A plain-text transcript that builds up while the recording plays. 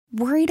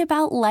Worried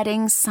about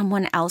letting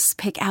someone else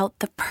pick out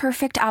the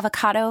perfect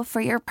avocado for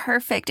your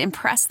perfect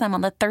impress them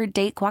on the third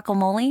date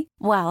guacamole?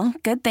 Well,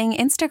 good thing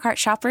Instacart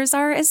shoppers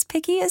are as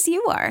picky as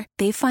you are.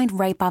 They find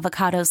ripe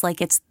avocados like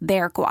it's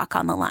their guac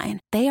on the line.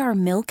 They are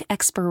milk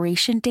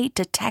expiration date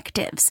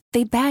detectives.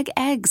 They bag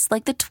eggs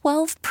like the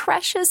 12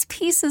 precious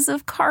pieces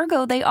of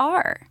cargo they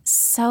are.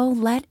 So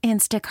let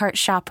Instacart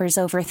shoppers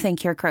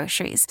overthink your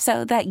groceries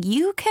so that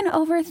you can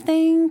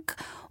overthink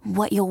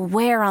what you'll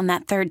wear on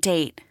that third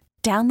date.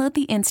 Download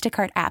the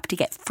Instacart app to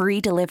get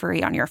free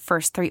delivery on your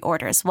first 3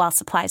 orders while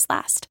supplies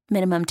last.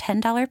 Minimum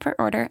 $10 per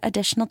order.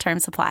 Additional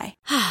terms apply.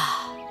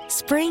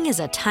 Spring is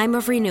a time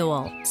of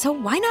renewal, so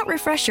why not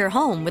refresh your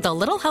home with a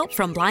little help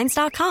from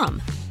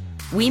Blinds.com?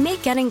 We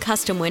make getting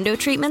custom window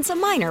treatments a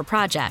minor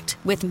project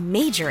with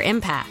major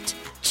impact.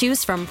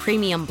 Choose from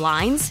premium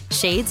blinds,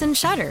 shades, and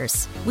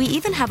shutters. We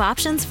even have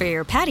options for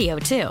your patio,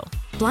 too.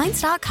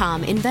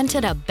 Blinds.com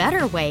invented a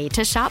better way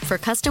to shop for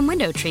custom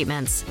window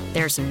treatments.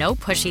 There's no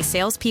pushy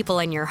salespeople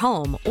in your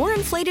home or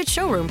inflated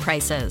showroom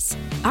prices.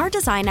 Our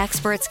design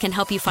experts can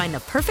help you find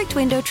the perfect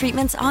window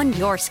treatments on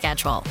your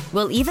schedule.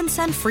 We'll even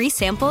send free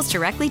samples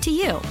directly to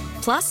you.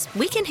 Plus,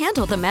 we can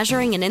handle the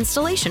measuring and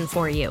installation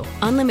for you.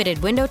 Unlimited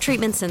window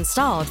treatments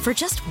installed for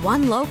just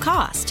one low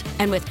cost.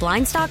 And with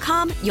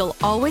Blinds.com, you'll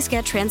always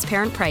get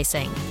transparent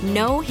pricing.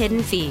 No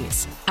hidden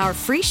fees. Our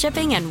free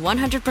shipping and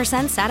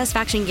 100%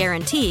 satisfaction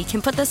guarantee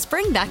can put the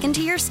spring back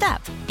into your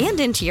step and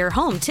into your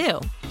home,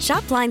 too.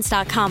 Shop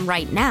Blinds.com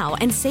right now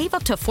and save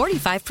up to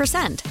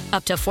 45%.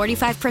 Up to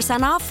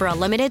 45% off for a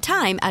limited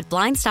time at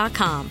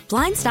Blinds.com.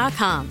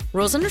 Blinds.com.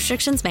 Rules and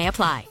restrictions may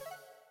apply.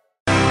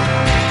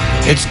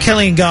 It's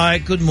Kelly and Guy.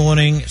 Good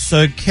morning.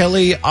 So,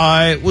 Kelly,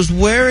 I was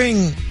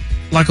wearing,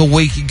 like a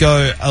week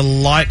ago, a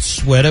light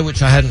sweater,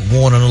 which I hadn't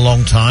worn in a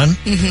long time.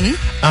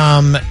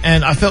 Mm-hmm.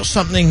 And I felt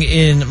something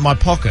in my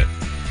pocket,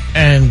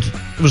 and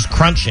it was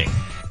crunching.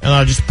 And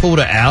I just pulled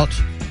it out,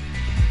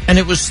 and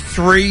it was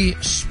 3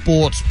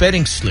 sports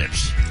betting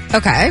slips.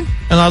 Okay.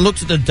 And I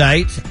looked at the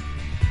date,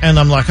 and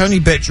I'm like, only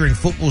bet during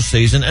football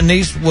season. And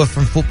these were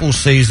from football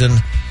season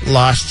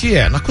last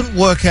year. And I couldn't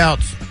work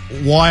out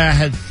why I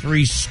had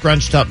 3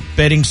 scrunched up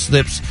betting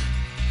slips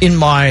in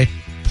my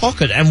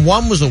pocket, and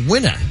one was a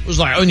winner. It was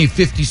like only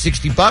 $50,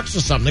 $60 or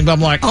something, but I'm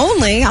like,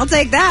 only? I'll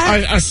take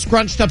that. I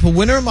scrunched up a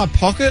winner in my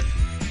pocket,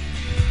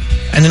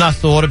 and then I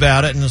thought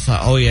about it, and it's like,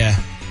 oh yeah,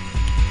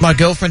 my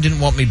girlfriend didn't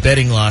want me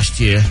betting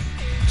last year,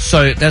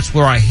 so that's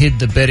where I hid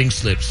the betting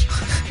slips.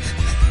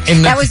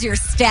 That was your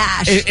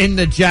stash. In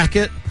the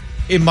jacket,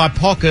 in my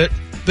pocket,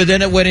 but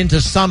then it went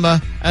into summer,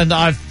 and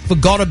I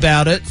forgot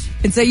about it.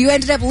 And so you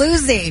ended up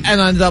losing.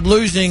 And I ended up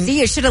losing. See,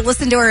 you should have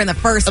listened to her in the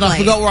first place. And I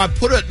forgot where I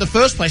put it in the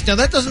first place. Now,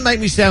 that doesn't make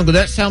me sound good.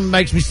 That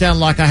makes me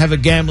sound like I have a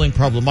gambling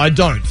problem. I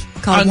don't.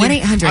 Call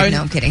 1-800.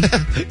 No, I'm kidding.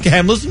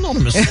 Gamblers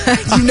Anonymous.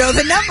 You know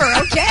the number.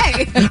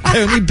 Okay. I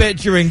only bet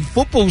during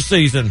football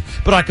season,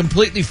 but I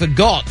completely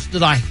forgot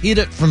that I hid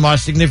it from my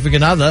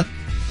significant other.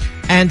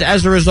 And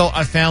as a result,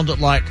 I found it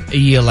like a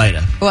year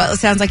later. Well, it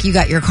sounds like you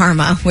got your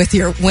karma with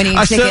your winning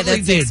ticket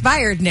that's did.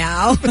 expired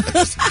now. But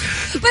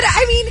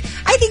I mean,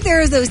 I think there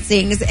are those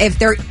things, if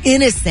they're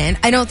innocent,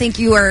 I don't think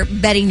you are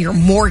betting your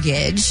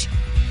mortgage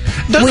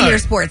when you're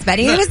sports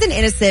betting. No. It was an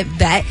innocent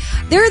bet.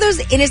 There are those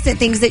innocent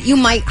things that you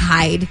might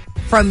hide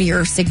from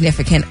your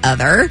significant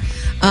other.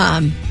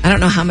 I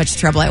don't know how much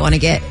trouble I want to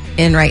get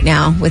in right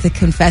now with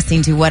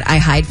confessing to what I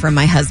hide from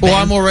my husband.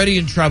 Well, I'm already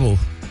in trouble.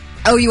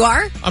 Oh, you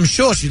are? I'm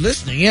sure she's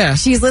listening, yeah.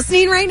 She's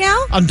listening right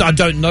now? I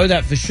don't know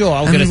that for sure.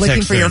 I'm get a text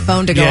looking for your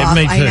phone to go off.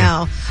 Me too. I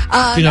know.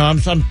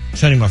 I'm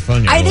turning my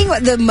phone I think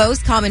the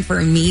most common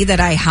for me that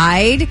I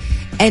hide,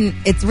 and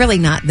it's really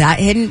not that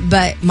hidden,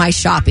 but my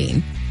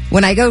shopping.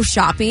 When I go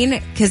shopping,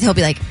 because he'll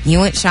be like, you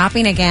went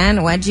shopping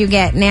again? What'd you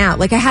get now?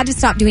 Like, I had to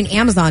stop doing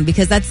Amazon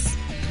because that's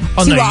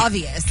too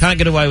obvious. Can't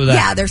get away with that.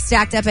 Yeah, they're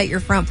stacked up at your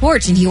front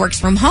porch, and he works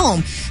from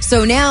home.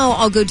 So now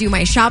I'll go do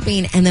my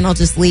shopping, and then I'll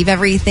just leave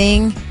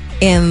everything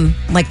in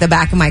like the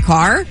back of my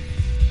car.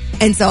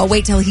 And so I'll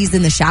wait till he's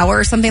in the shower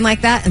or something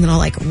like that. And then I'll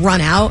like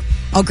run out.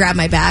 I'll grab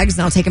my bags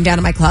and I'll take them down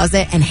to my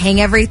closet and hang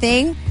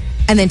everything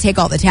and then take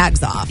all the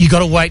tags off. You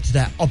got to wait to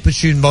that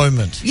opportune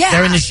moment. Yeah.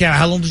 They're in the shower.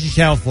 How long does you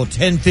shower for?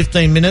 10,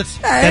 15 minutes?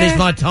 That is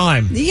my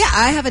time. Yeah,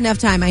 I have enough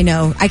time. I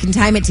know. I can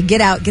time it to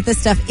get out, get the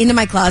stuff into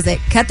my closet,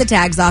 cut the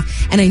tags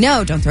off. And I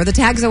know, don't throw the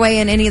tags away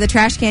in any of the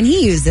trash can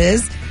he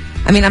uses.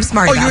 I mean, I'm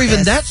smart about this. Oh, you're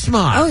even that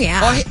smart? Oh,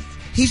 yeah.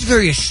 He's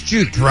very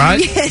astute, right?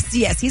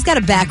 Yes. He's got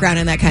a background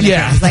in that kind of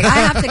thing. He's like, I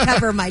have to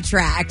cover my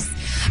tracks.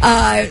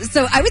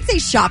 So I would say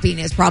shopping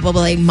is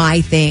probably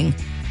my thing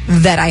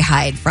that I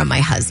hide from my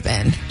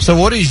husband. So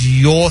what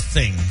is your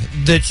thing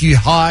that you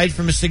hide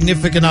from a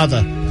significant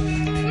other?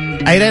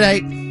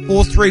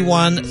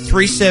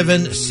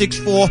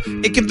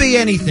 888-431-3764. It can be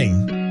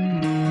anything.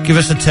 Give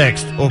us a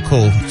text or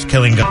call. It's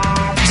Kelly and Guy.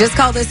 Just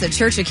call this a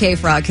Church of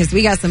K-Frog because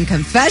we got some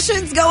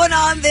confessions going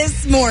on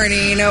this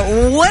morning.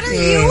 What are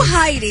you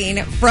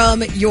hiding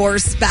from your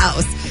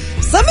spouse?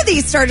 Some of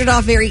these started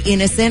off very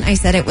innocent. I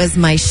said it was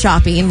my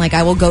shopping. Like,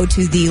 I will go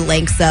to the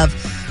lengths of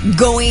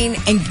going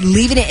and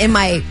leaving it in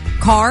my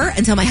car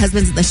until my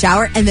husband's in the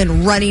shower and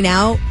then running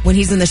out when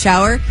he's in the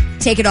shower,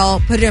 take it all,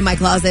 put it in my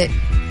closet,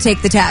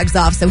 take the tags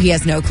off so he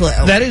has no clue.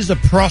 That is a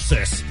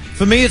process.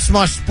 For me, it's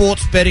my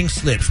sports betting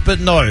slips. But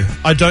no,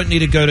 I don't need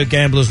to go to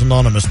Gamblers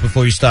Anonymous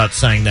before you start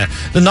saying that.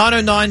 The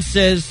 909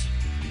 says,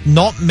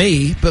 not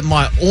me, but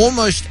my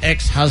almost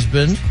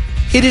ex-husband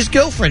hid his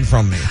girlfriend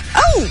from me.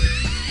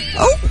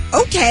 Oh,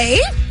 okay.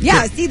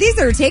 Yeah, see, these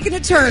are taking a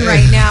turn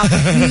right now.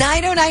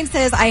 909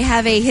 says, I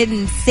have a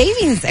hidden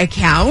savings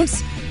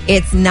account.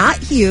 It's not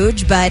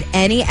huge, but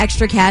any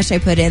extra cash I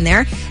put in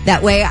there,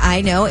 that way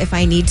I know if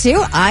I need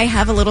to, I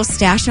have a little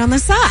stash on the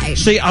side.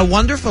 See, I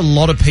wonder if a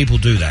lot of people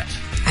do that.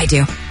 I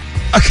do.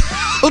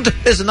 Okay.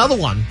 There's another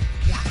one.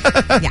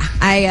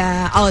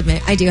 Yeah, I'll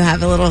admit, I do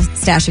have a little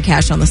stash of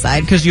cash on the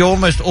side. Because you're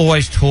almost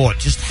always taught,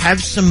 just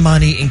have some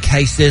money in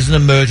case there's an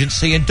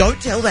emergency, and don't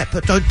tell that,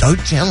 but don't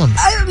tell them.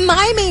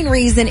 My main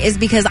reason is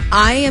because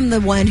I am the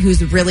one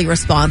who's really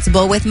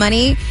responsible with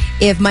money.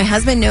 If my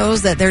husband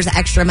knows that there's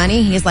extra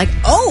money, he's like,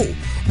 oh,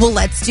 well,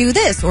 let's do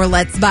this or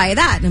let's buy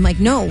that. And I'm like,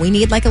 no, we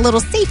need like a little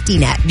safety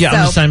net. Yeah,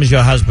 I'm the same as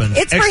your husband.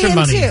 It's extra for him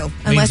money too,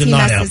 unless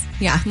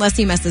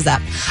he messes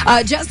up.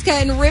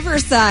 Jessica in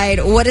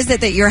Riverside, what is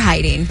it that you're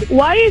hiding?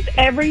 Why is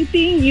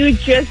everything you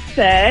just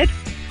said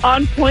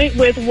on point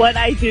with what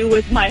I do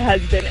with my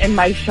husband and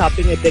my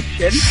shopping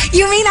addiction?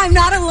 You mean I'm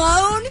not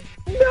alone?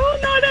 No,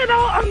 not at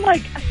all. I'm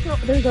like,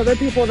 there's other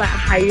people that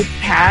hide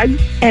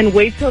tags and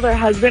wait till their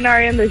husband are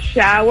in the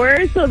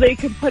shower so they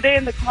can put it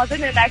in the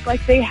closet and act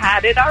like they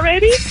had it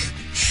already.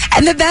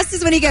 And the best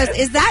is when he goes,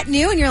 is that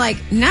new? And you're like,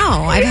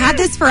 no, I've had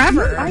this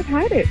forever. I've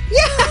had it.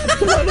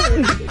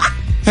 Yeah.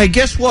 Hey,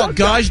 guess what?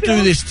 Guys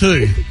do this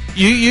too.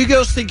 You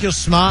girls think you're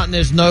smart and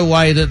there's no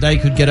way that they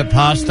could get it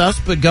past us,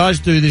 but guys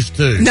do this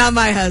too. Not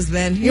my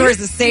husband. He wears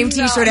the same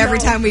T-shirt every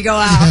time we go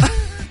out.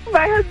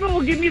 My husband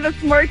will give me the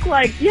smirk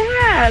like,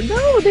 yeah,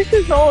 no, this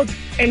is old.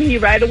 And he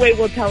right away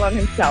will tell on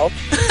himself.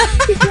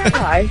 He can't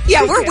lie.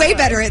 Yeah, we're way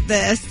better at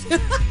this.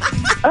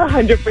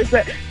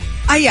 100%.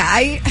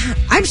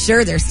 I'm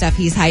sure there's stuff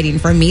he's hiding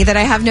from me that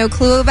I have no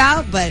clue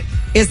about, but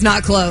it's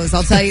not clothes,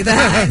 I'll tell you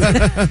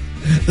that.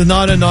 The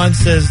 909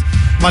 says,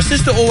 my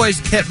sister always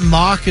kept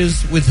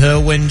markers with her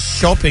when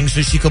shopping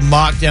so she could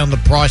mark down the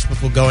price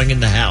before going in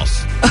the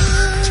house.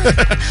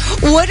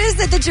 What is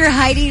it that you're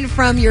hiding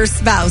from your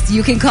spouse?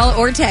 You can call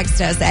or text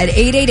us at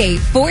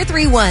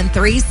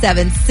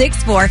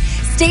 888-431-3764.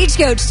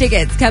 Stagecoach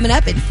tickets coming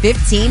up in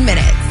 15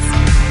 minutes.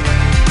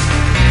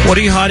 What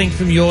are you hiding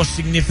from your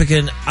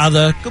significant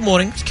other? Good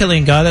morning. It's Kelly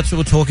and Guy. That's what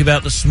we'll talk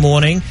about this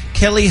morning.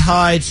 Kelly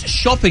hides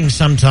shopping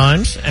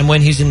sometimes, and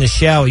when he's in the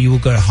shower, you will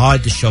go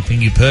hide the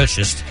shopping you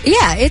purchased.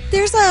 Yeah,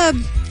 there's a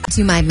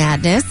to my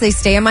madness. They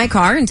stay in my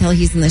car until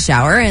he's in the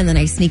shower, and then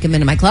I sneak him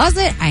into my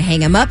closet. I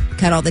hang him up,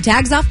 cut all the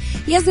tags off.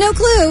 He has no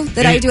clue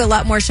that I do a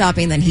lot more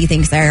shopping than he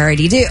thinks I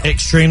already do.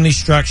 Extremely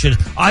structured.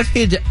 I've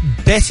hid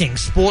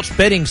sports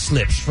betting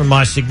slips from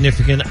my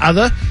significant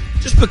other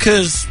just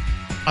because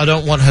I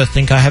don't want her to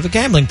think I have a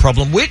gambling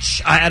problem,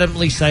 which I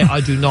adamantly say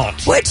I do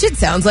not. Which it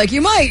sounds like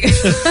you might.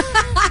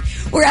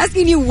 We're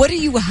asking you, what are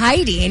you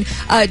hiding?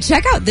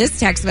 Check out this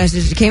text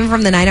message. It came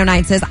from the 909.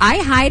 It says, I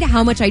hide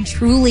how much I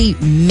truly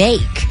make.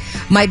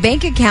 My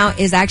bank account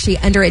is actually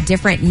under a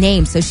different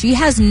name, so she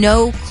has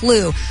no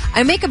clue.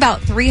 I make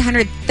about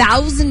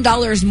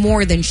 $300,000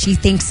 more than she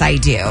thinks I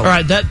do. All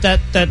right,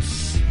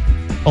 that's...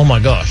 Oh,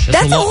 my gosh.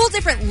 That's a whole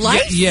different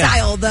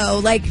lifestyle,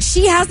 though. Like,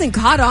 she hasn't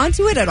caught on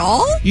to it at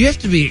all. You have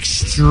to be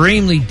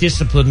extremely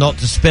disciplined not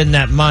to spend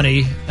that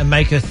money and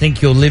make her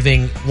think you're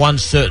living one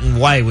certain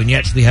way when you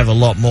actually have a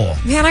lot more.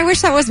 Man, I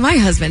wish that was my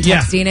husband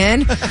texting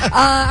in.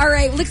 All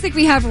right, looks like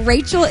we have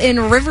Rachel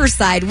in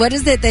Riverside. What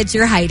is it that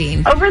you're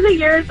hiding? Over the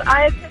years,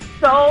 I've had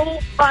so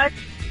much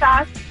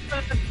fast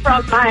food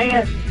from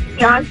my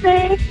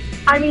fiancé.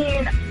 I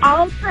mean,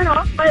 I'll turn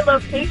off my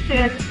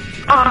location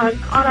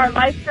on our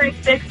Life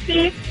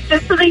 360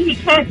 just so that he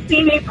can't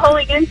see me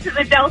pulling into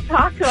the Del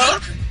Taco.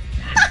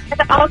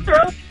 And I'll throw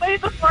it away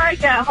before I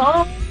get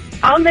home.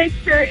 I'll make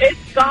sure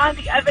it's gone.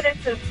 The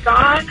evidence is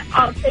gone.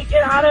 I'll take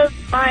it out of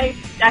my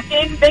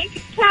second bank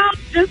account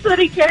just so that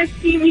he can't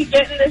see me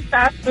getting this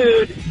fast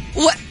food.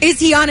 What, is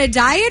he on a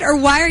diet, or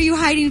why are you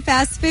hiding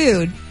fast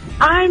food?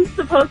 I'm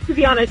supposed to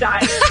be on a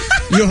diet.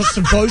 You're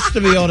supposed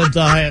to be on a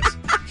diet.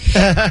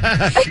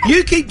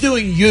 You keep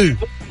doing you.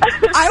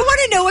 I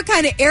want to know what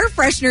kind of air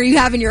freshener you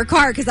have in your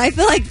car, because I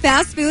feel like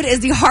fast food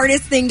is the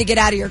hardest thing to get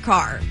out of your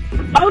car.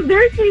 Oh,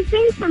 there's these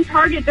things from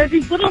Target. There's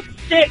these little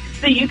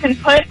sticks that you can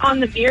put on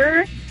the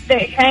mirror.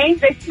 They hang.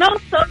 They smell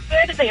so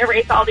good, and they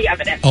erase all the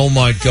evidence. Oh,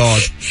 my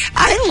God.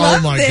 I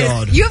love this.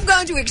 God. You have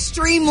gone to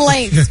extreme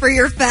lengths for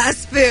your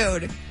fast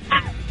food.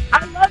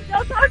 I love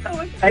Del Taco.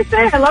 What can I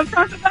say? I love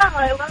Taco Bell.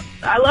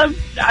 I love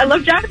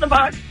Jack in the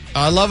Box.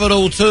 I love it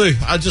all, too.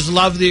 I just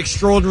love the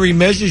extraordinary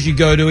measures you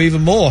go to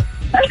even more.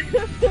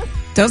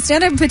 Don't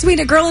stand up between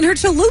a girl and her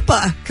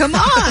chalupa. Come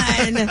on.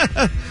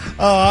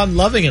 Oh, I'm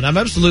loving it. I'm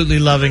absolutely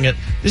loving it.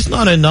 This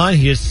 909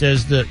 here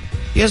says that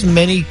He has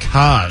many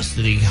cars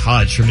that he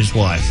hides from his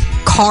wife.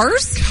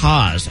 Cars?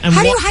 Cars. And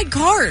how do you hide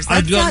cars?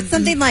 That's not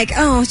something like,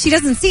 oh, she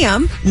doesn't see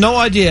them. No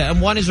idea.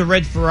 And one is a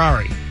red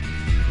Ferrari.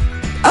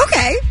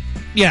 Okay.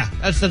 Yeah,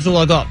 that's all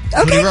I got.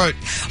 That's okay. what he wrote.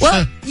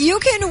 Well, you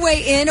can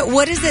weigh in.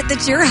 What is it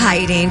that you're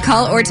hiding?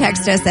 Call or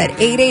text us at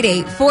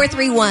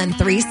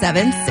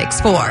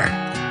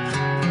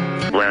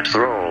 888-431-3764. Let's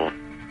roll.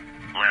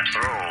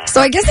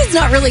 So I guess it's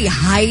not really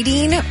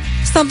hiding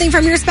something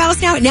from your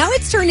spouse now. Now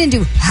it's turned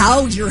into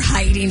how you're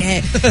hiding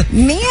it.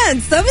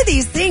 Man, some of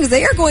these things,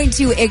 they are going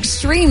to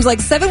extremes. Like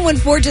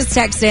 714 just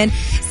texted in,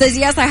 says,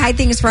 yes, I hide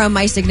things from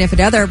my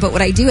significant other, but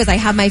what I do is I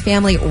have my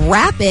family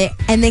wrap it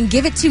and then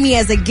give it to me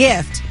as a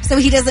gift so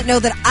he doesn't know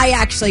that I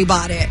actually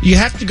bought it. You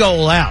have to go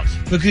all out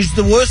because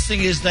the worst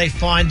thing is they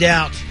find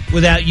out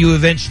without you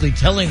eventually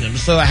telling them.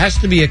 So it has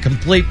to be a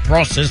complete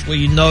process where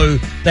you know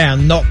they are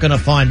not going to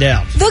find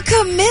out. The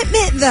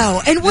commitment,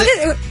 though. And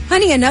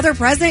honey, another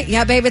present?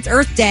 Yeah, babe, it's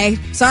Earth Day.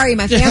 Sorry,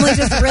 my family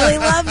just really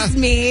loves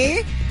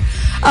me.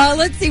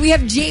 Let's see. We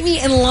have Jamie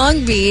in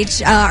Long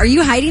Beach. Are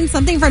you hiding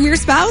something from your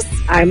spouse?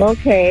 I'm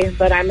okay,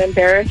 but I'm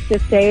embarrassed to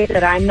say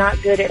that I'm not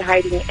good at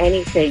hiding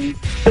anything.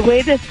 The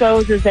way this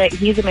goes is that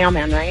he's a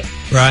mailman, right?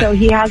 Right. So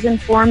he has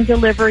informed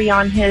delivery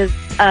on his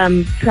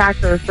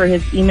tracker for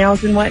his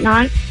emails and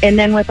whatnot. And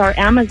then with our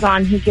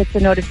Amazon, he gets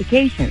a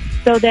notification.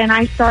 So then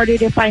I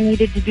started, if I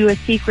needed to do a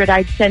secret,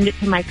 I'd send it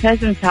to my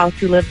cousin's house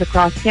who lives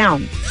across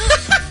town.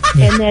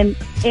 And then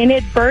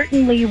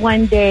inadvertently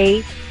one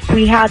day,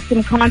 we had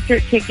some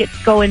concert tickets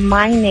go in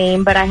my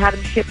name, but I had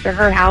them shipped to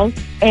her house.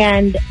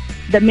 And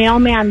the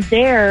mailman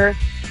there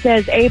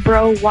says, hey,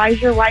 bro, why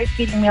is your wife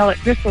getting mail at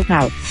Crystal's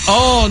house?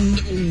 Oh,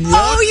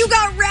 what? Oh, you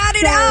got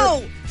ratted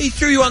out. He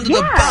threw you under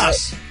the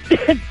bus.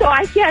 So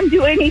I can't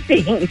do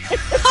anything.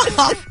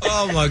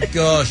 Oh, my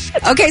gosh.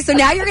 Okay, so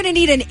now you're going to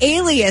need an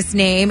alias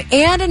name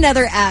and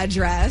another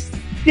address.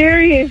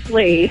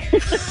 Seriously.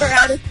 We're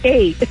out of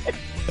state.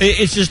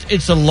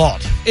 It's a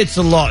lot. It's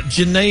a lot.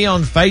 Janae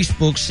on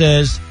Facebook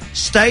says,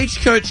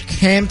 Stagecoach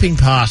camping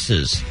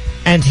passes,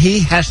 and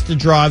he has to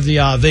drive the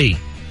RV.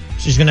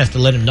 She's going to have to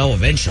let him know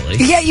eventually.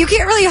 Yeah, you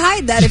can't really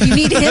hide that if you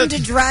need him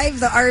to drive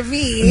the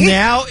RV.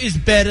 Now is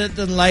better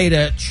than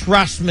later.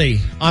 Trust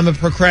me. I'm a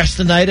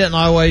procrastinator, and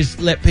I always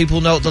let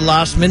people know at the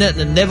last minute,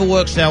 and it never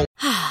works out.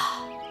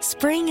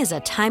 Spring is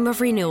a time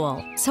of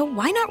renewal, so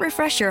why not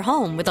refresh your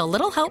home with a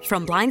little help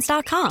from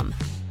Blinds.com?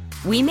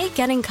 We make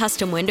getting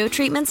custom window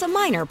treatments a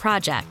minor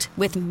project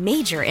with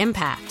major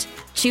impact.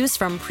 Choose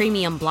from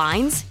premium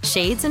blinds,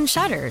 shades, and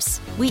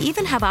shutters. We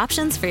even have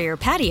options for your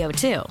patio,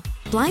 too.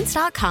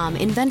 Blinds.com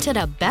invented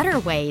a better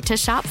way to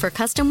shop for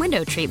custom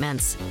window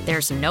treatments.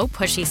 There's no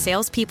pushy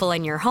salespeople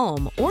in your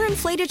home or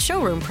inflated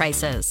showroom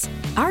prices.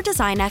 Our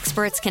design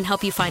experts can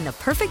help you find the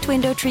perfect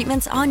window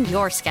treatments on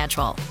your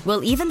schedule.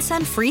 We'll even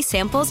send free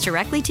samples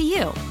directly to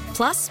you.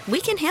 Plus, we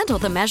can handle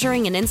the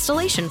measuring and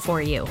installation for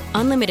you.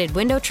 Unlimited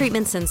window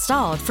treatments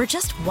installed for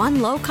just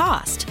one low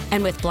cost.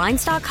 And with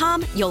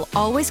Blinds.com, you'll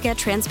always get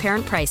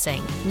transparent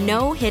pricing.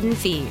 No hidden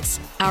fees.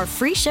 Our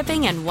free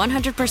shipping and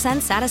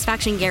 100%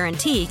 satisfaction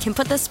guarantee can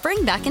put the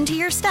spring back into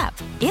your step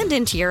and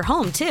into your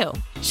home, too.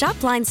 Shop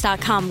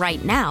Blinds.com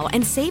right now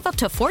and save up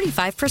to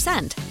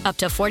 45%. Up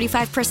to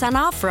 45%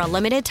 off for a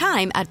limited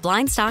time at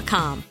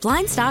Blinds.com.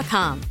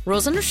 Blinds.com.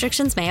 Rules and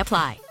restrictions may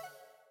apply.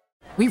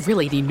 We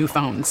really need new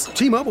phones.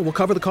 T-Mobile will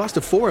cover the cost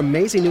of 4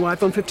 amazing new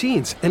iPhone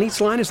 15s, and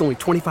each line is only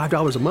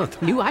 $25 a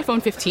month. New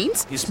iPhone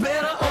 15s? It's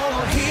better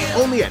over here.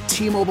 Only at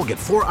T-Mobile, get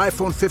 4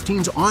 iPhone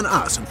 15s on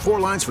us and 4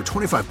 lines for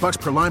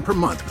 $25 per line per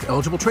month with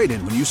eligible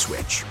trade-in when you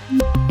switch.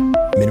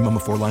 Minimum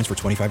of 4 lines for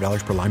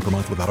 $25 per line per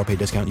month with autopay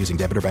discount using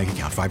debit or bank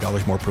account.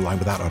 $5 more per line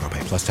without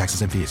autopay, plus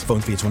taxes and fees. Phone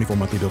fee at 24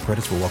 monthly bill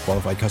credits for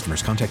well-qualified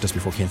customers. Contact us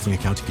before canceling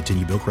account to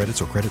continue bill credits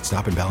or credit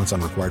stop and balance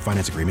on required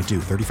finance agreement due.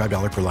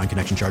 $35 per line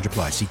connection charge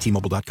applies. See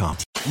T-Mobile.com.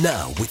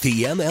 Now, with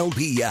the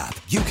MLB app,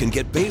 you can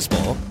get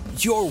baseball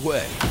your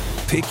way.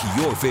 Pick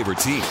your favorite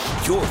team,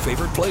 your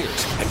favorite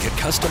players, and get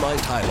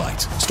customized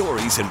highlights,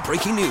 stories, and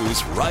breaking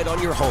news right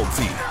on your home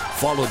feed.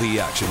 Follow the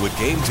action with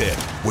Game 10,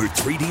 where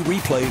 3D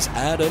replays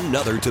add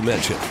another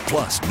dimension.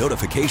 Plus,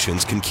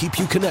 notifications can keep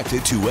you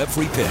connected to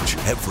every pitch,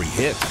 every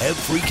hit,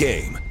 every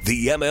game.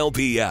 The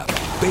MLB app.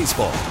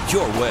 Baseball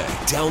your way.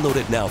 Download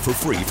it now for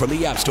free from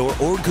the App Store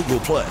or Google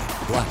Play.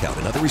 Blackout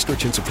and other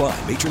restrictions apply.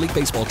 Major League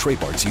Baseball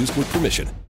trademarks used with permission.